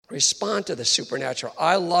Respond to the supernatural.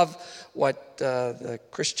 I love what the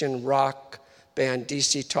Christian rock band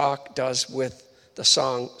DC Talk does with the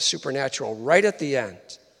song Supernatural. Right at the end,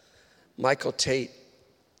 Michael Tate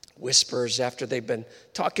whispers, after they've been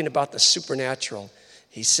talking about the supernatural,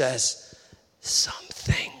 he says, some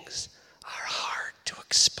things are hard to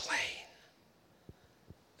explain.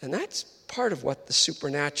 And that's part of what the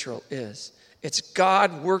supernatural is. It's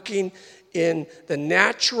God working in the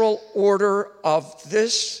natural order of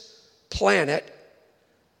this planet,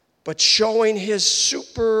 but showing his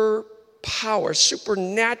superpower,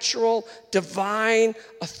 supernatural, divine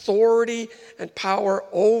authority and power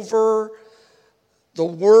over the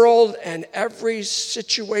world and every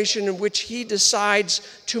situation in which he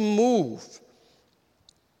decides to move.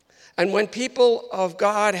 And when people of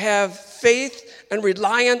God have faith and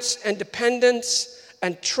reliance and dependence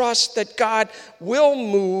and trust that God will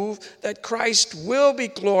move, that Christ will be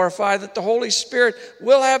glorified, that the Holy Spirit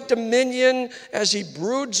will have dominion as he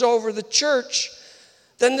broods over the church,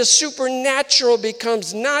 then the supernatural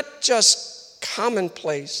becomes not just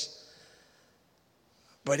commonplace,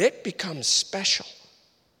 but it becomes special.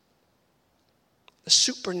 The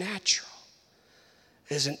supernatural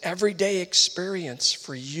is an everyday experience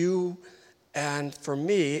for you and for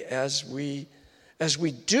me as we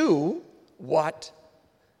do what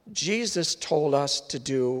Jesus told us to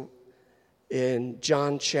do in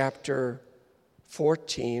John chapter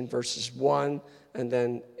 14, verses 1, and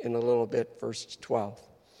then in a little bit, verse 12.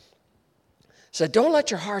 So don't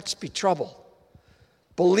let your hearts be troubled.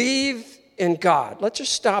 Believe in God. Let's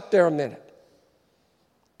just stop there a minute.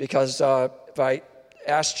 Because if I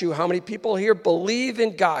asked you how many people here believe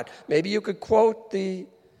in God, maybe you could quote the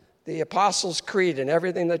Apostles' Creed and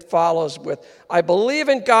everything that follows with, I believe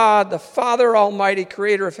in God, the Father Almighty,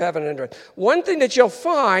 creator of heaven and earth. One thing that you'll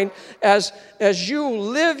find as you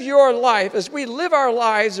live your life, as we live our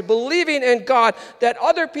lives believing in God, that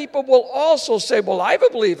other people will also say, well, I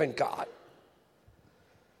believe in God.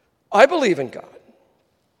 I believe in God.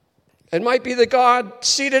 It might be the God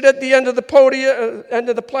seated at the end of the podium, end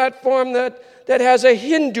of the platform that has a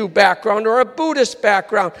Hindu background or a Buddhist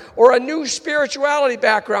background or a new spirituality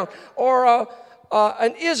background or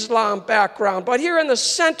an Islam background. But here in the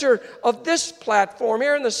center of this platform,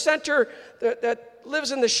 here in the center that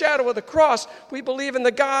lives in the shadow of the cross, we believe in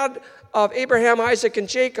the God of Abraham, Isaac, and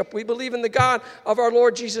Jacob. We believe in the God of our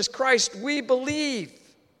Lord Jesus Christ. We believe,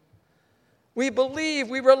 we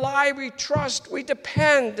rely, we trust, we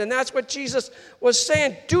depend. And that's what Jesus was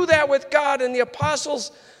saying. Do that with God. And the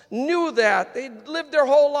apostles knew that. They lived their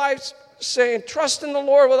whole lives saying, trust in the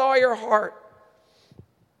Lord with all your heart.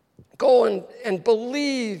 Go and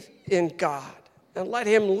believe in God. And let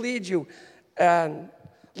him lead you. And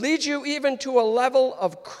lead you even to a level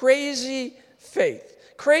of crazy faith.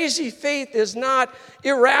 Crazy faith is not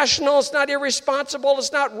irrational, it's not irresponsible,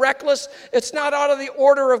 it's not reckless, it's not out of the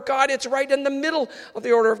order of God, it's right in the middle of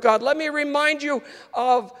the order of God. Let me remind you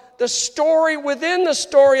of the story within the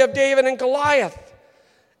story of David and Goliath.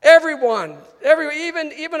 Everyone,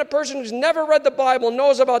 even a person who's never read the Bible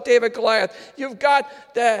knows about David and Goliath. You've got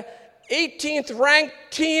the 18th ranked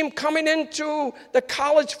team coming into the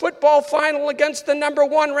college football final against the number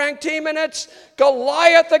 1 ranked team, and it's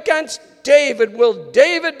Goliath against David. Will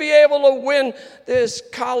David be able to win this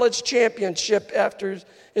college championship after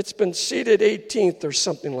it's been seeded 18th or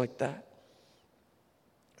something like that?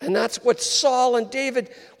 And that's what Saul and David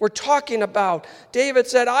were talking about. David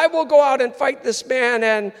said, I will go out and fight this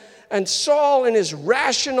man. And Saul, in his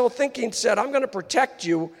rational thinking, said, I'm going to protect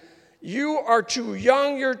you. You are too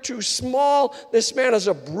young, you're too small. This man is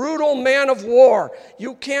a brutal man of war.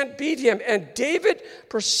 You can't beat him. And David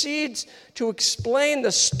proceeds to explain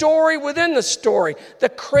the story within the story, the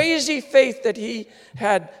crazy faith that he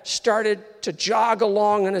had started to jog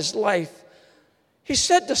along in his life. He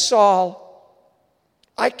said to Saul,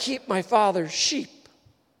 I keep my father's sheep.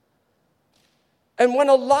 And when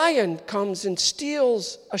a lion comes and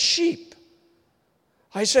steals a sheep,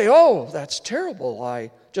 I say, oh, that's terrible. I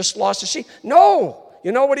just lost a sheep. No,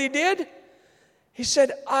 you know what he did? He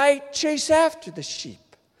said, I chase after the sheep.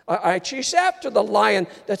 I chase after the lion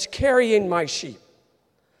that's carrying my sheep.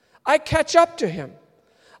 I catch up to him.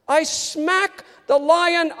 I smack the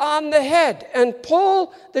lion on the head and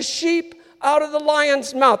pull the sheep out of the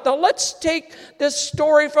lion's mouth. Now let's take this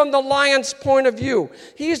story from the lion's point of view.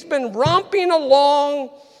 He's been romping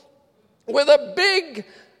along with a big,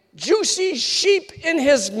 juicy sheep in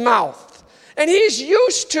his mouth. And he's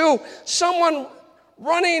used to someone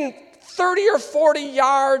running 30 or 40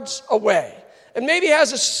 yards away. And maybe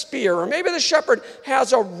has a spear, or maybe the shepherd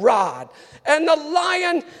has a rod. And the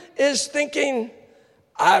lion is thinking,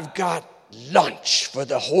 I've got lunch for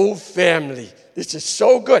the whole family. This is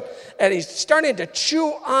so good. And he's starting to chew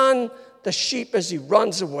on the sheep as he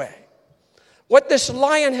runs away. What this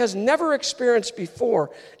lion has never experienced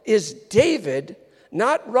before is David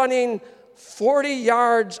not running 40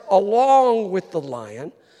 yards along with the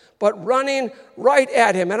lion, but running right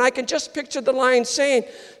at him. And I can just picture the lion saying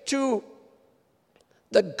to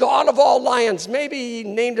the God of all lions, maybe he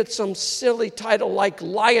named it some silly title like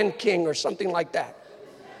Lion King or something like that,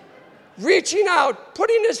 reaching out,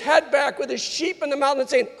 putting his head back with his sheep in the mouth and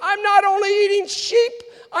saying, I'm not only eating sheep,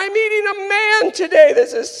 I'm eating a man today.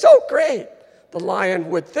 This is so great, the lion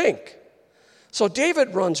would think. So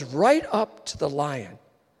David runs right up to the lion,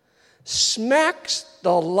 smacks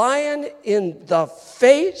the lion in the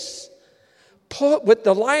face. With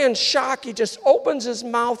the lion's shock, he just opens his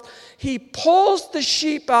mouth. He pulls the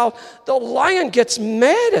sheep out. The lion gets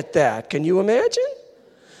mad at that. Can you imagine?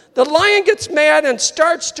 The lion gets mad and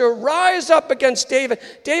starts to rise up against David.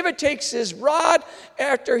 David takes his rod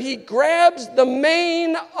after he grabs the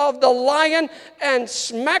mane of the lion and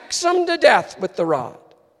smacks him to death with the rod.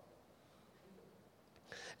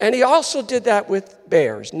 And he also did that with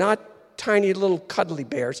bears, not tiny little cuddly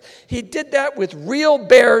bears. He did that with real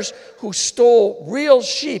bears who stole real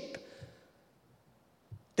sheep.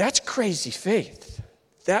 That's crazy faith.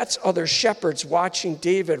 That's other shepherds watching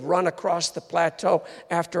David run across the plateau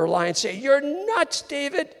after a lion say, you're nuts,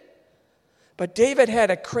 David. But David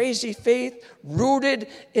had a crazy faith rooted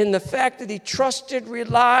in the fact that he trusted,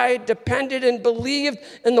 relied, depended, and believed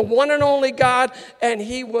in the one and only God, and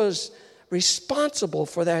he was responsible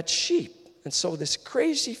for that sheep. And so this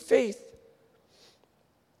crazy faith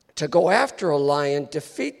to go after a lion,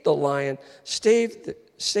 defeat the lion, save the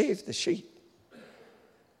sheep,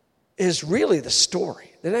 is really the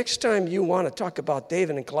story. The next time you want to talk about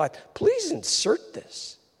David and Goliath, please insert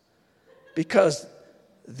this. Because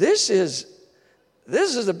this is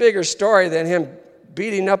a bigger story than him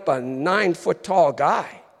beating up a 9-foot-tall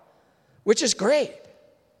guy, which is great.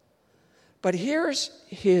 But here's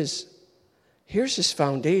his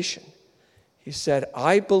foundation. He said,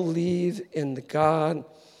 I believe in the God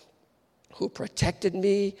who protected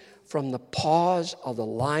me from the paws of the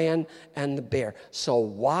lion and the bear. So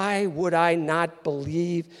why would I not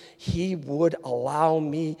believe he would allow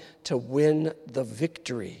me to win the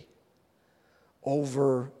victory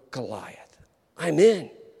over Goliath? I'm in.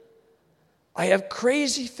 I have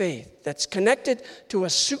crazy faith that's connected to a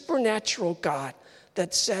supernatural God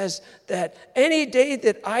that says that any day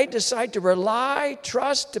that I decide to rely,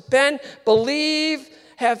 trust, depend, believe,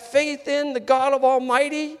 have faith in the God of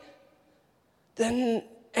Almighty, then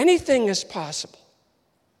anything is possible.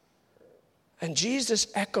 And Jesus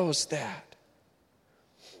echoes that.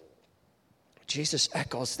 Jesus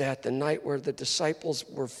echoes that the night where the disciples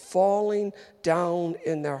were falling down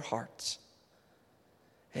in their hearts.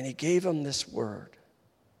 And he gave them this word.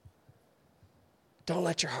 Don't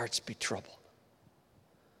let your hearts be troubled.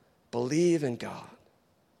 Believe in God.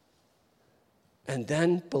 And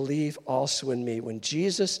then believe also in me. When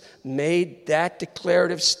Jesus made that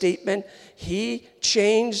declarative statement, he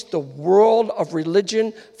changed the world of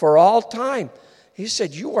religion for all time. He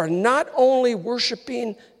said, you are not only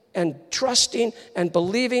worshiping and trusting and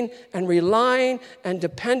believing and relying and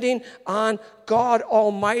depending on God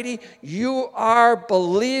Almighty, you are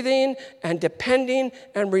believing and depending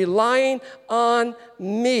and relying on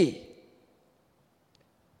me.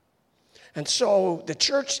 And so the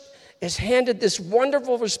church is handed this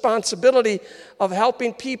wonderful responsibility of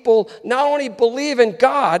helping people not only believe in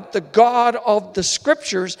God, the God of the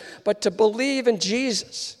Scriptures, but to believe in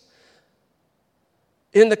Jesus.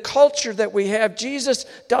 In the culture that we have, Jesus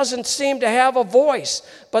doesn't seem to have a voice,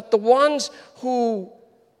 but the ones who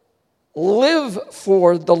live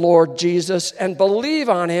for the Lord Jesus and believe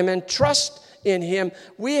on him and trust in him,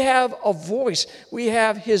 we have a voice. We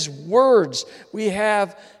have his words. We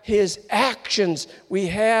have his actions. We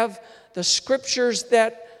have the scriptures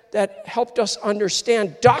that helped us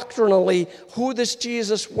understand doctrinally who this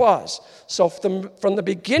Jesus was. So from the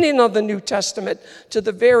beginning of the New Testament to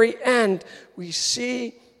the very end, we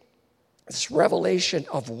see this revelation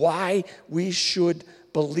of why we should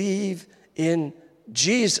believe in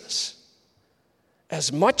Jesus.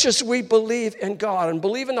 As much as we believe in God and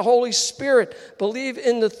believe in the Holy Spirit, believe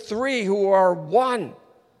in the three who are one.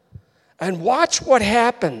 And watch what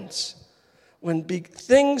happens when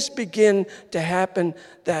things begin to happen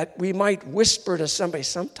that we might whisper to somebody.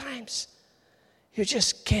 Sometimes you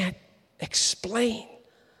just can't explain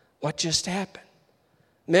what just happened.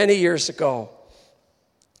 Many years ago,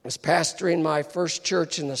 I was pastoring my first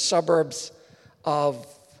church in the suburbs of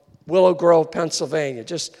Willow Grove, Pennsylvania,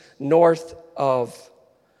 just north of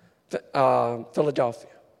Philadelphia.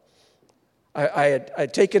 I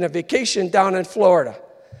had taken a vacation down in Florida.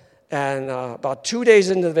 And about 2 days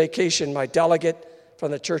into the vacation, my delegate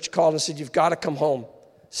from the church called and said, "You've got to come home."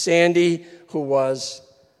 Sandy, who was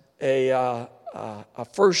a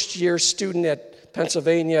first-year student at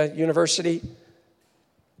Pennsylvania University,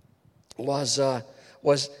 was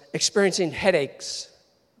experiencing headaches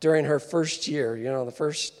during her first year. You know, the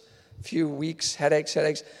first few weeks, headaches.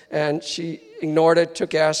 And she ignored it,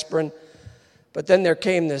 took aspirin. But then there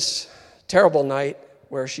came this terrible night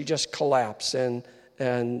where she just collapsed, and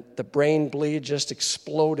the brain bleed just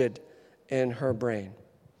exploded in her brain.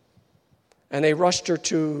 And they rushed her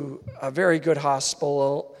to a very good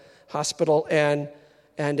hospital, and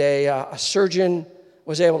a surgeon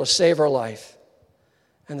was able to save her life.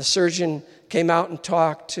 And the surgeon came out and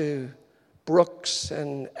talked to Brooks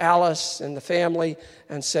and Alice and the family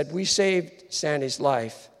and said, "We saved Sandy's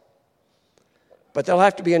life, but there'll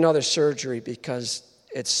have to be another surgery because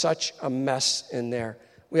it's such a mess in there.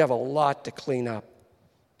 We have a lot to clean up.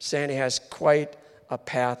 Sandy has quite a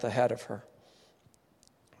path ahead of her."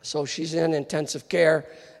 So she's in intensive care,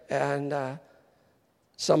 and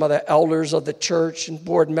some of the elders of the church and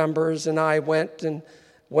board members and I went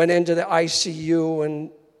into the ICU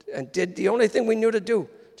and did the only thing we knew to do,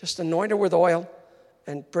 just anoint her with oil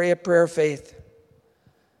and pray a prayer of faith.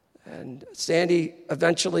 And Sandy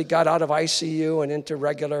eventually got out of ICU and into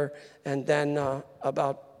regular, and then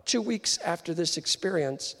about 2 weeks after this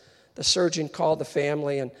experience, the surgeon called the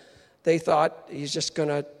family, and they thought he's just going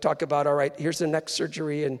to talk about, all right, here's the next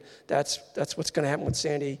surgery, and that's what's going to happen with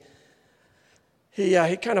Sandy. He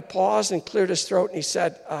kind of paused and cleared his throat, and he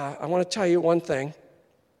said, "I want to tell you one thing.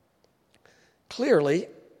 Clearly,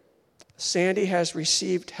 Sandy has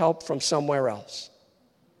received help from somewhere else."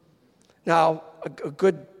 Now, a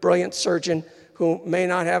good, brilliant surgeon who may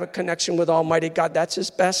not have a connection with Almighty God, that's his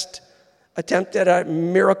best attempt at a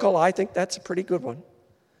miracle. I think that's a pretty good one.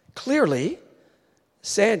 Clearly,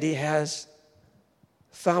 Sandy has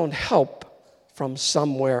found help from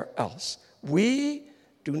somewhere else. We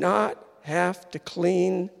do not have to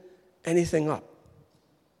clean anything up.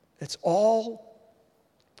 It's all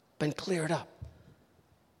been cleared up.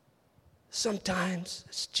 Sometimes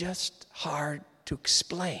it's just hard to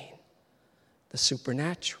explain the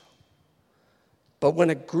supernatural. But when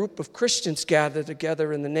a group of Christians gather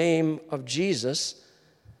together in the name of Jesus,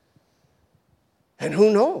 and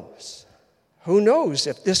who knows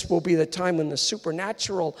if this will be the time when the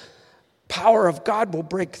supernatural power of God will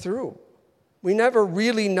break through. We never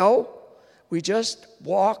really know. We just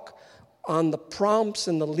walk on the prompts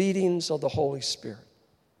and the leadings of the Holy Spirit.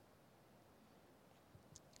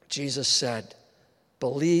 Jesus said,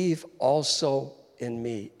 "Believe also in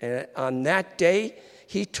me." And on that day,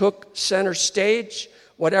 he took center stage.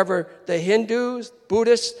 Whatever the Hindus,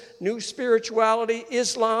 Buddhists, New Spirituality,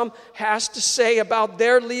 Islam has to say about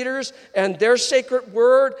their leaders and their sacred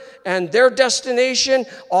word and their destination,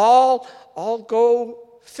 all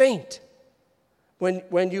go faint.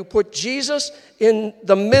 When you put Jesus in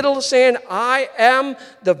the middle saying, "I am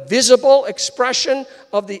the visible expression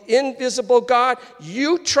of the invisible God,"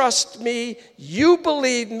 you trust me, you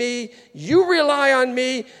believe me, you rely on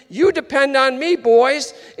me, you depend on me,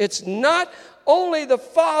 boys. It's not only the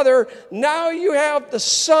Father, now you have the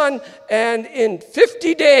Son, and in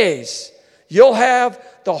 50 days, you'll have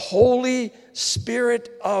the Holy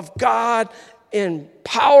Spirit of God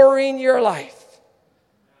empowering your life.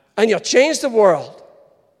 And you'll change the world.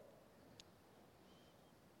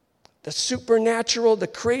 The supernatural, the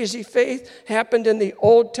crazy faith happened in the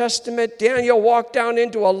Old Testament. Daniel walked down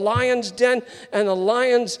into a lion's den, and the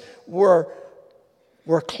lions were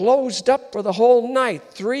closed up for the whole night.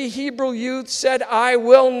 3 Hebrew youths said, "I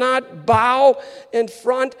will not bow in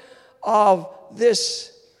front of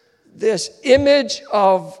this image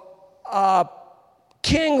of a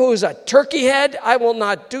king who's a turkey head. I will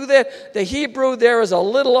not do that." The Hebrew there is a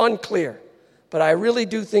little unclear, but I really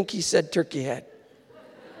do think he said turkey head.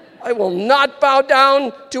 "I will not bow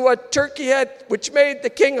down to a turkey head," which made the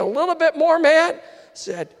king a little bit more mad.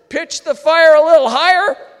 Said, "Pitch the fire a little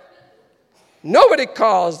higher." Nobody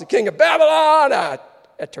calls the king of Babylon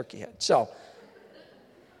a turkey head.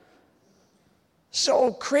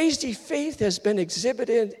 So crazy faith has been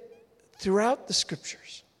exhibited throughout the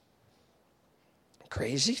scriptures.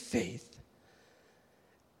 Crazy faith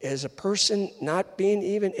is a person not being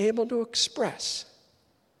even able to express.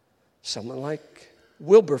 Someone like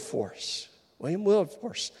William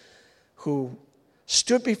Wilberforce, who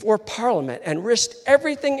stood before Parliament and risked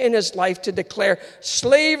everything in his life to declare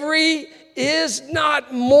slavery is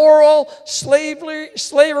not moral, slavery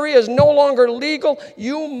is no longer legal.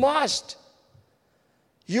 You must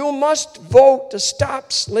You must vote to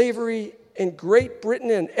stop slavery in Great Britain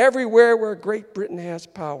and everywhere where Great Britain has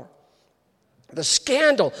power. The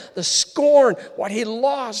scandal, the scorn, what he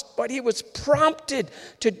lost, but he was prompted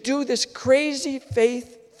to do this crazy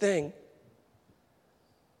faith thing.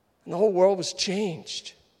 And the whole world was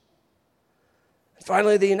changed. And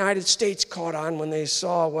finally, the United States caught on when they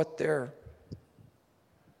saw what their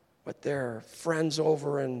friends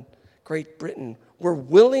over in Great Britain were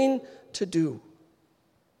willing to do.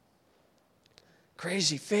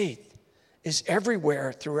 Crazy faith is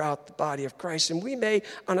everywhere throughout the body of Christ. And we may,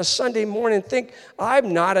 on a Sunday morning, think,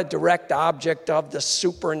 I'm not a direct object of the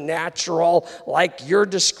supernatural like you're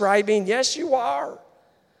describing. Yes, you are.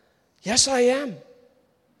 Yes, I am.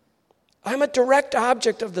 I'm a direct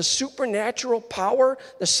object of the supernatural power,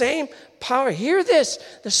 the same power. Hear this,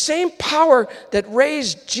 the same power that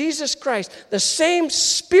raised Jesus Christ, the same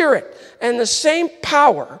Spirit and the same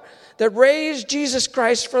power that raised Jesus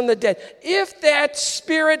Christ from the dead. If that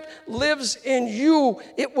Spirit lives in you,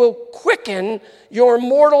 it will quicken your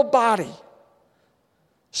mortal body.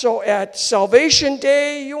 So at Salvation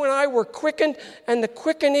Day, you and I were quickened, and the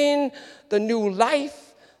quickening, the new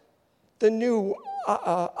life, the new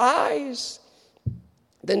eyes,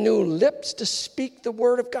 the new lips to speak the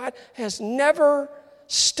Word of God has never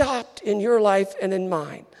stopped in your life and in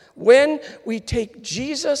mine. When we take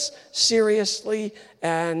Jesus seriously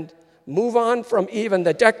and move on from even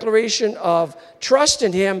the declaration of trust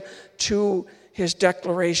in him to his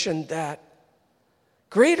declaration that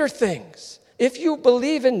greater things, if you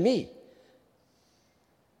believe in me,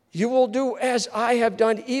 you will do as I have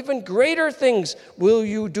done. Even greater things will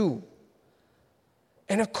you do.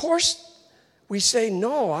 And of course, we say,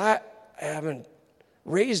 no, I haven't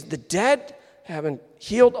raised the dead, haven't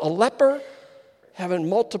healed a leper, haven't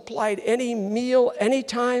multiplied any meal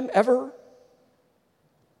anytime ever.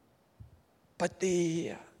 But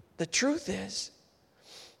the truth is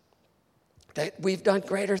that we've done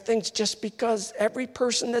greater things just because every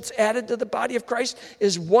person that's added to the body of Christ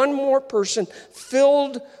is one more person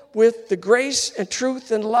filled with the grace and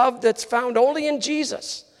truth and love that's found only in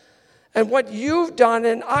Jesus. And what you've done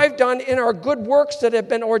and I've done in our good works that have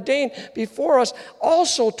been ordained before us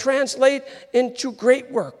also translate into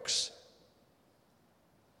great works.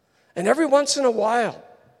 And every once in a while,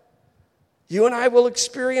 you and I will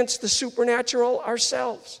experience the supernatural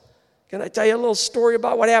ourselves. Can I tell you a little story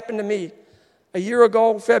about what happened to me? A year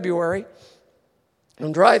ago, February,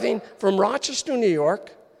 I'm driving from Rochester, New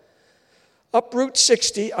York, up Route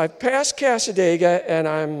 60. I've passed Cassadaga, and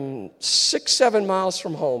I'm 6-7 miles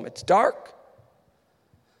from home. It's dark.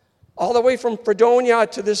 All the way from Fredonia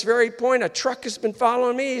to this very point, a truck has been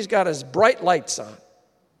following me. He's got his bright lights on.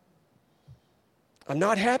 I'm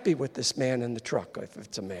not happy with this man in the truck, if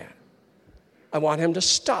it's a man. I want him to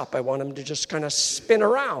stop. I want him to just kind of spin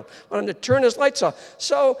around. I want him to turn his lights off.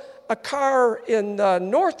 So a car in the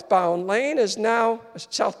northbound lane is now,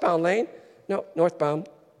 southbound lane, no, northbound,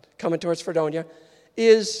 coming towards Fredonia,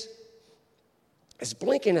 is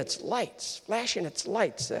blinking its lights, flashing its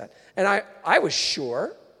lights. And I was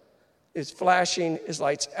sure is flashing his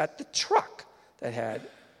lights at the truck that had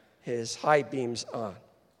his high beams on.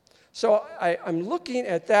 So I'm looking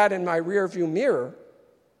at that in my rearview mirror,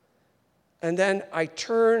 and then I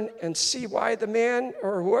turn and see why the man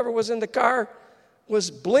or whoever was in the car was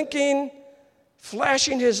blinking,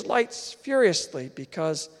 flashing his lights furiously,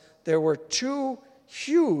 because there were two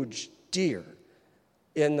huge deer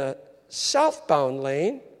in the southbound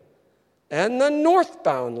lane and the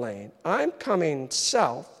northbound lane. I'm coming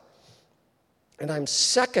south, and I'm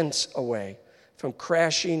seconds away from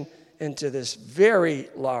crashing into this very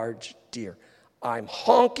large deer. I'm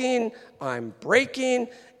honking, I'm braking,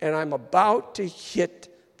 and I'm about to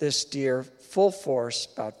hit this deer full force,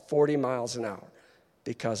 about 40 miles an hour,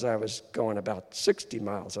 because I was going about 60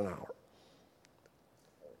 miles an hour.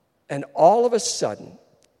 And all of a sudden,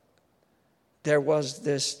 there was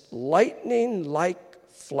this lightning-like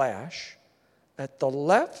flash at the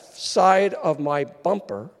left side of my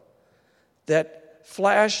bumper that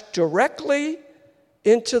flashed directly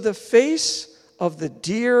into the face of the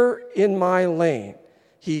deer in my lane.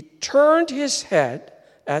 He turned his head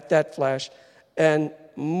at that flash and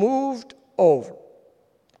moved over.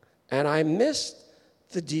 And I missed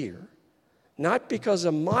the deer, not because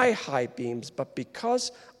of my high beams, but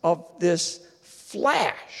because of this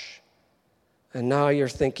flash. And now you're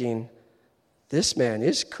thinking, this man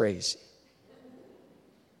is crazy.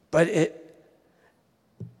 But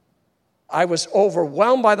I was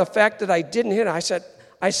overwhelmed by the fact that I didn't hit him.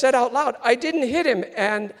 I said out loud, I didn't hit him.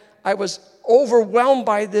 And I was overwhelmed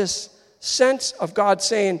by this sense of God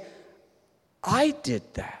saying, I did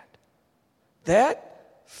that.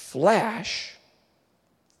 That flash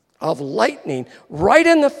of lightning right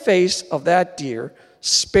in the face of that deer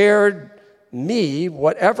spared me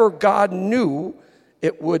whatever God knew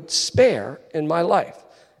it would spare in my life.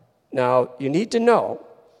 Now, you need to know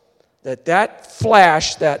that that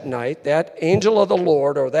flash that night, that angel of the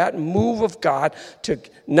Lord, or that move of God to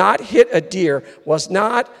not hit a deer was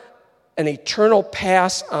not an eternal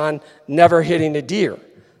pass on never hitting a deer.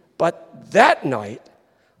 But that night,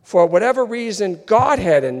 for whatever reason God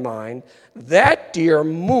had in mind, that deer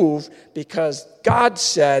moved because God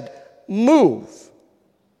said, move.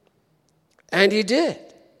 And he did.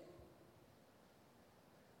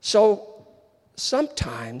 So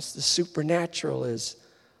sometimes the supernatural is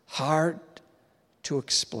hard to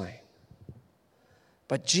explain.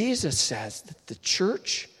 But Jesus says that the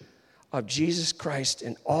church of Jesus Christ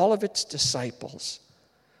and all of its disciples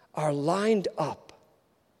are lined up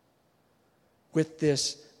with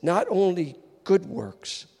this not only good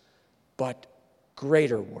works, but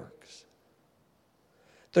greater works.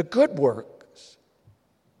 The good works,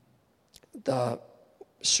 the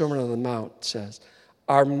Sermon on the Mount says,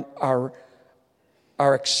 are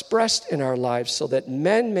expressed in our lives so that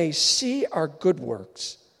men may see our good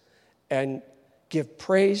works and give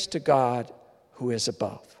praise to God who is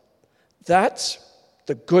above. That's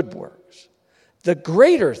the good works. The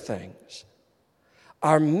greater things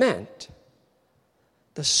are meant,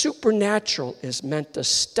 the supernatural is meant to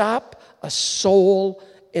stop a soul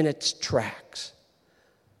in its tracks.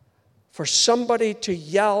 For somebody to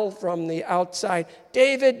yell from the outside,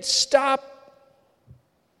 David, stop.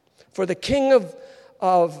 For the king of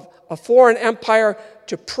a foreign empire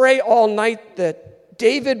to pray all night that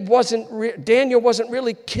Daniel wasn't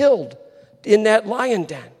really killed in that lion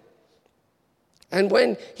den. And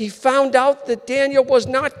when he found out that Daniel was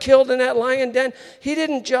not killed in that lion den, he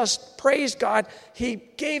didn't just praise God, he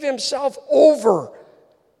gave himself over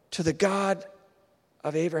to the God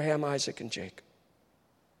of Abraham, Isaac, and Jacob.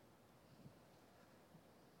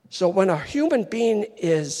 So when a human being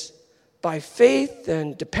is, by faith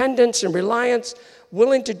and dependence and reliance,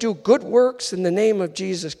 willing to do good works in the name of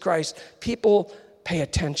Jesus Christ, people pay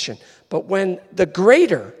attention. But when the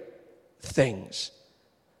greater things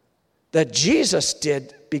that Jesus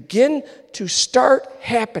did begin to start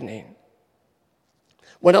happening,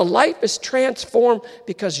 when a life is transformed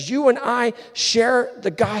because you and I share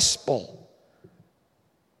the gospel,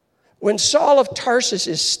 when Saul of Tarsus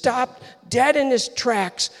is stopped dead in his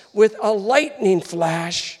tracks with a lightning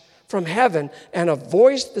flash from heaven and a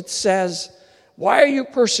voice that says, why are you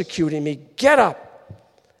persecuting me? Get up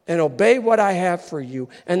and obey what I have for you.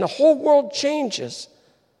 And the whole world changes.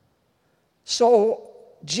 So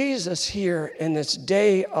Jesus here in this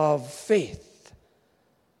day of faith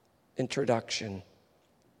introduction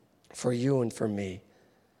for you and for me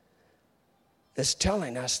is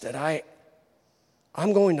telling us that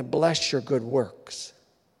I'm going to bless your good works.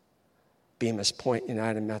 Bemis Point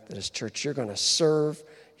United Methodist Church, you're going to serve,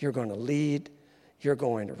 you're going to lead, you're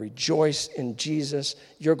going to rejoice in Jesus,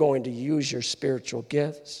 you're going to use your spiritual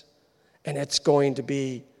gifts, and we're going to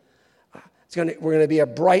be a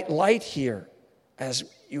bright light here as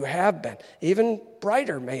you have been. Even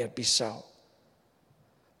brighter may it be so.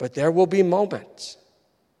 But there will be moments.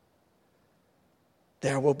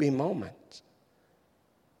 There will be moments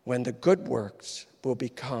when the good works will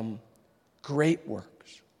become great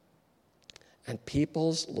works. And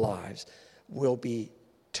people's lives will be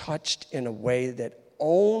touched in a way that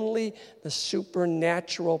only the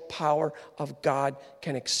supernatural power of God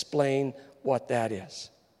can explain what that is.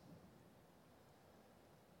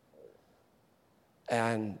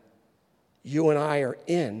 And you and I are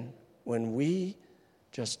in when we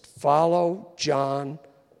just follow John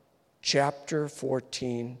chapter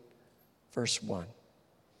 14, verse 1.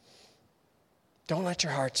 Don't let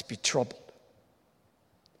your hearts be troubled.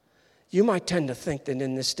 You might tend to think that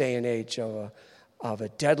in this day and age of a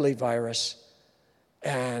deadly virus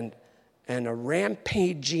and a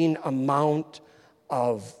rampaging amount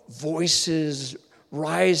of voices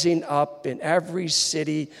rising up in every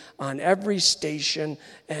city, on every station,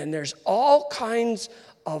 and there's all kinds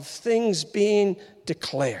of things being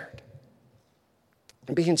declared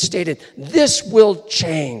and being stated. This will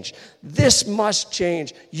change. This must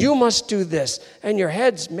change. You must do this. And your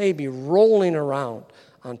heads may be rolling around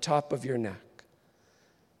on top of your neck.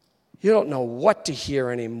 You don't know what to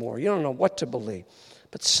hear anymore. You don't know what to believe.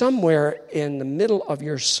 But somewhere in the middle of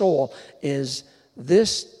your soul is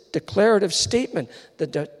this declarative statement.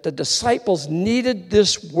 The disciples needed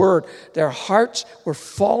this word. Their hearts were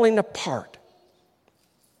falling apart.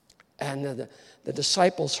 And the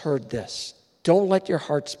disciples heard this. Don't let your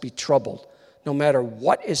hearts be troubled. no matter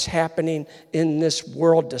what is happening in this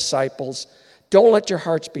world, disciples. Don't let your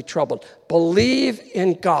hearts be troubled. Believe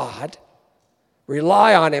in God.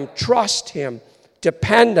 Rely on Him. Trust Him.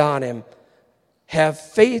 Depend on Him. Have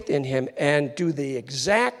faith in Him, and do the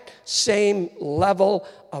exact same level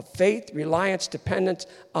of faith, reliance, dependence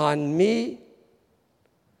on me.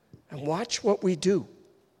 And watch what we do.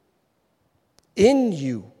 In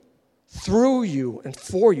you, through you, and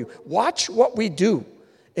for you. Watch what we do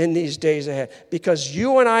in these days ahead. Because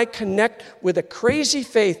you and I connect with a crazy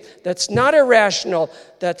faith that's not irrational,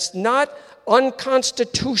 that's not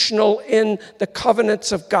unconstitutional in the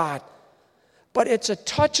covenants of God. But it's a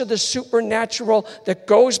touch of the supernatural that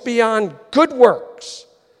goes beyond good works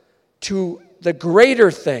to the greater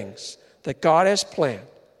things that God has planned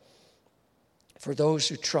for those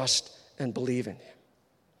who trust and believe in Him.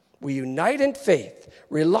 We unite in faith,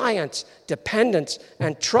 reliance, dependence,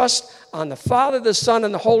 and trust on the Father, the Son,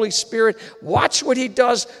 and the Holy Spirit. Watch what He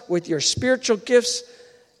does with your spiritual gifts,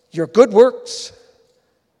 your good works,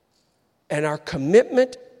 and our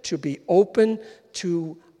commitment to be open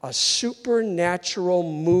to a supernatural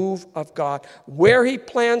move of God, where He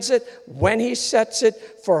plans it, when He sets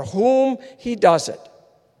it, for whom He does it.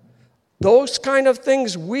 Those kind of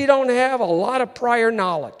things, we don't have a lot of prior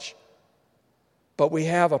knowledge, but we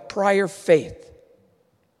have a prior faith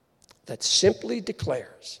that simply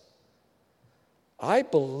declares, I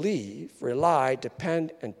believe, rely,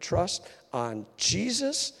 depend, and trust on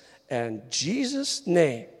Jesus and Jesus'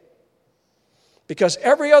 name. Because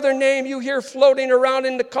every other name you hear floating around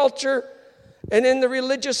in the culture and in the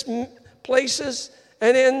religious places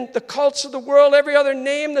and in the cults of the world, every other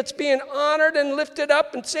name that's being honored and lifted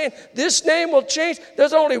up and saying, this name will change.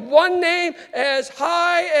 There's only one name as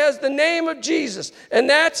high as the name of Jesus, and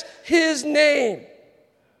that's His name.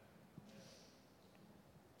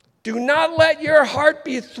 Do not let your heart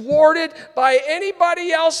be thwarted by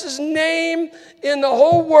anybody else's name in the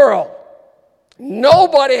whole world.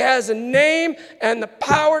 Nobody has a name and the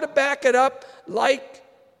power to back it up like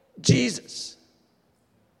Jesus.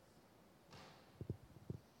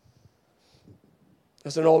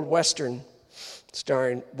 There's an old Western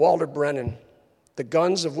starring Walter Brennan, The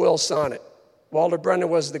Guns of Will Sonnet. Walter Brennan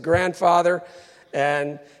was the grandfather,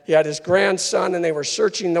 and he had his grandson, and they were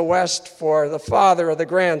searching the West for the father of the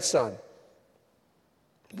grandson.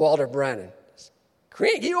 Walter Brennan.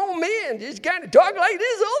 Cranky old man, just kind of talk like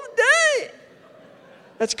this all the time.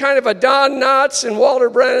 That's kind of a Don Knotts and Walter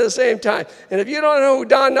Brennan at the same time. And if you don't know who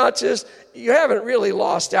Don Knotts is, you haven't really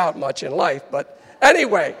lost out much in life. But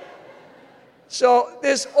anyway, so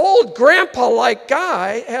this old grandpa-like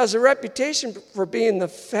guy has a reputation for being the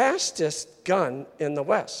fastest gun in the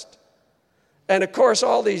West. And of course,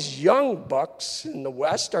 all these young bucks in the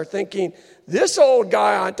West are thinking, this old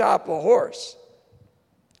guy on top of a horse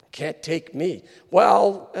can't take me.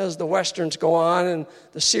 Well, as the Westerns go on and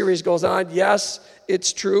the series goes on, yes,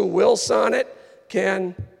 it's true. Will Sonnet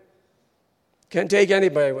can take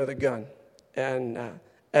anybody with a gun. And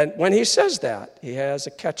when he says that, he has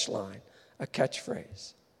a catch line, a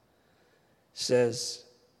catchphrase. Says,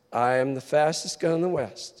 I am the fastest gun in the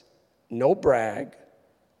West. No brag,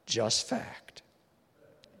 just fact.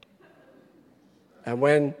 And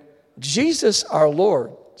when Jesus, our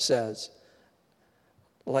Lord, says,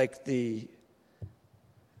 like the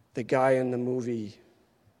guy in the movie,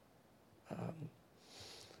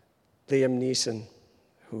 Liam Neeson,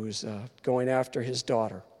 who's going after his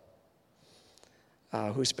daughter,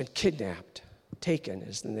 who's been kidnapped. Taken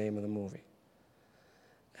is the name of the movie.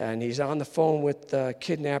 And he's on the phone with the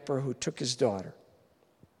kidnapper who took his daughter.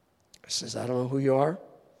 He says, I don't know who you are.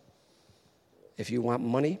 If you want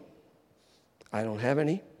money, I don't have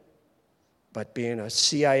any. But being a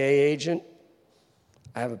CIA agent,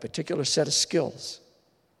 I have a particular set of skills.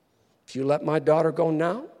 If you let my daughter go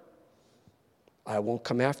now, I won't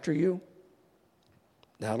come after you.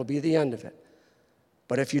 That'll be the end of it.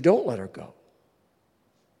 But if you don't let her go,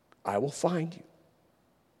 I will find you.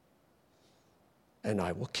 And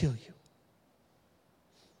I will kill you.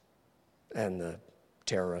 And the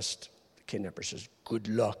terrorist, the kidnapper says, good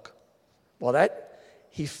luck. Well,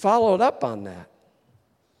 he followed up on that.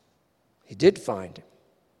 He did find him.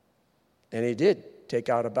 And he did take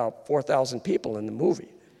out about 4,000 people in the movie.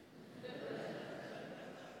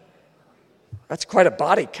 That's quite a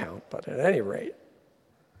body count, but at any rate.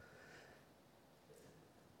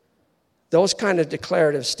 Those kind of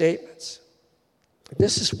declarative statements.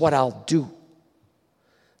 This is what I'll do.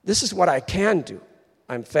 This is what I can do.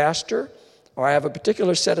 I'm faster, or I have a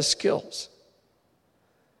particular set of skills.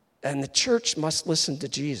 And the church must listen to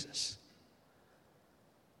Jesus.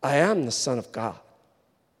 I am the Son of God.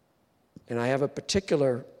 And I have a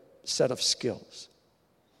particular set of skills.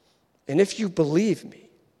 And if you believe me,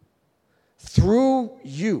 through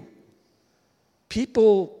you,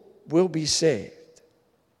 people will be saved.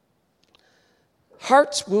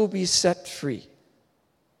 Hearts will be set free.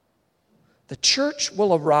 The church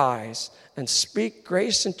will arise and speak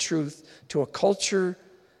grace and truth to a culture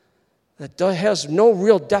that has no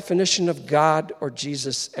real definition of God or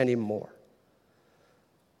Jesus anymore.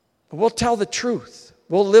 But we'll tell the truth.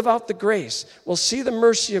 We'll live out the grace. We'll see the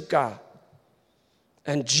mercy of God.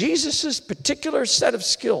 And Jesus' particular set of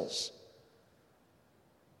skills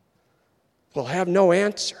will have no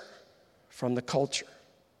answer from the culture,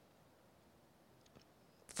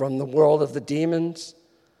 from the world of the demons,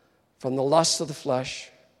 from the lust of the flesh,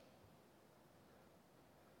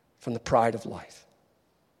 from the pride of life.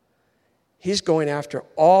 He's going after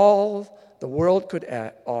all the world could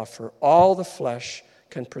offer, all the flesh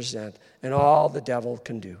can present, and all the devil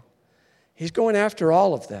can do. He's going after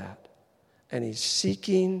all of that, and he's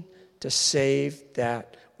seeking to save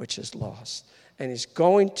that which is lost. And he's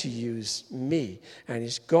going to use me, and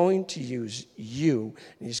he's going to use you,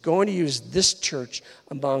 and he's going to use this church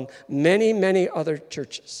among many, many other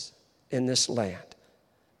churches in this land.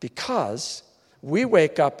 Because we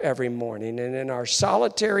wake up every morning, and in our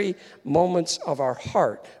solitary moments of our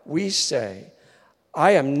heart, we say,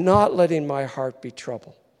 I am not letting my heart be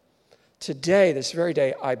troubled. Today, this very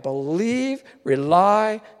day, I believe,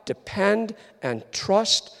 rely, depend, and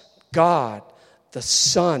trust God, the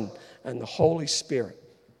Son, and the Holy Spirit.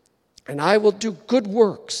 And I will do good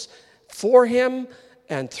works for him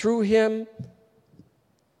and through him,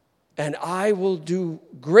 and I will do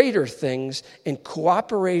greater things in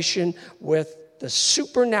cooperation with the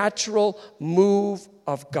supernatural move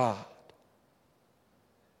of God.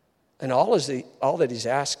 And all that he's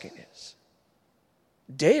asking is,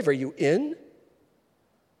 Dave, are you in?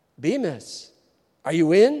 Bemis, are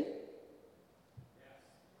you in?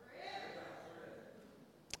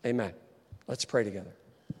 Amen. Let's pray together.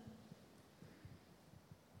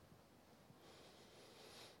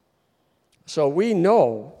 So we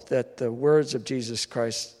know that the words of Jesus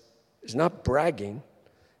Christ is not bragging.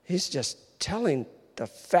 He's just telling the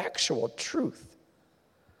factual truth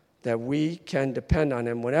that we can depend on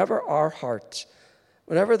him whenever our hearts,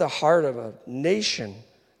 whenever the heart of a nation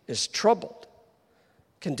is troubled,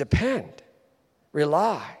 can depend,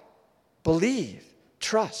 rely, believe,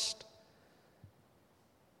 trust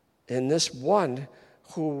in this one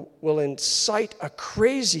who will incite a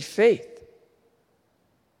crazy faith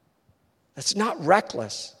that's not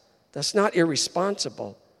reckless, that's not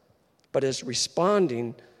irresponsible, but is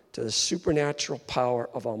responding to the supernatural power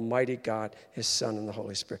of Almighty God, his Son, and the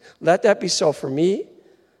Holy Spirit. Let that be so for me,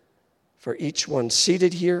 for each one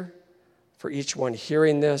seated here, for each one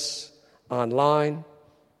hearing this online.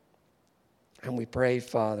 And we pray,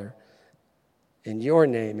 Father, in your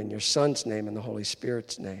name, in your Son's name, in the Holy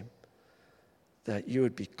Spirit's name, that you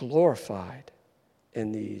would be glorified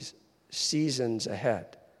in these seasons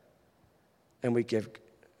ahead. And we give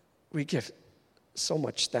so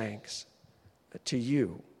much thanks to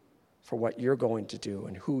you for what you're going to do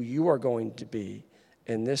and who you are going to be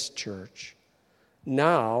in this church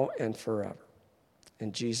now and forever.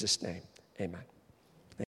 In Jesus' name, amen.